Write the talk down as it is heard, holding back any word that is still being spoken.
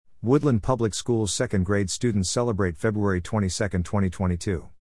Woodland Public Schools second grade students celebrate February 22, 2022.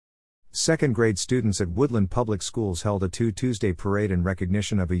 Second grade students at Woodland Public Schools held a Tuesday parade in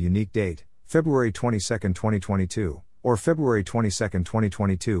recognition of a unique date, February 22, 2022, or February 22,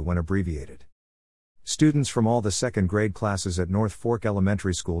 2022 when abbreviated. Students from all the second grade classes at North Fork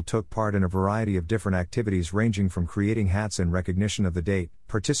Elementary School took part in a variety of different activities ranging from creating hats in recognition of the date,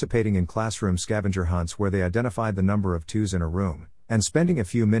 participating in classroom scavenger hunts where they identified the number of twos in a room, and spending a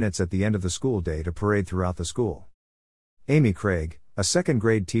few minutes at the end of the school day to parade throughout the school. Amy Craig, a second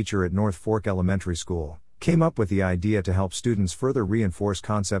grade teacher at North Fork Elementary School, came up with the idea to help students further reinforce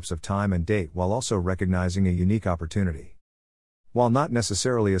concepts of time and date while also recognizing a unique opportunity. While not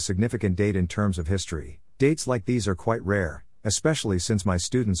necessarily a significant date in terms of history, dates like these are quite rare, especially since my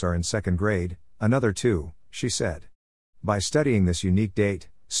students are in second grade, another too, she said. By studying this unique date,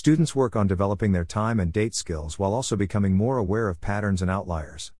 students work on developing their time and date skills while also becoming more aware of patterns and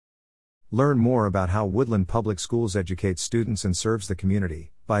outliers. Learn more about how Woodland Public Schools educates students and serves the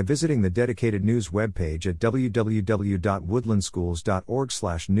community by visiting the dedicated news webpage at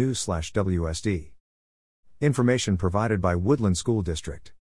www.woodlandschools.org/news/WSD. Information provided by Woodland School District.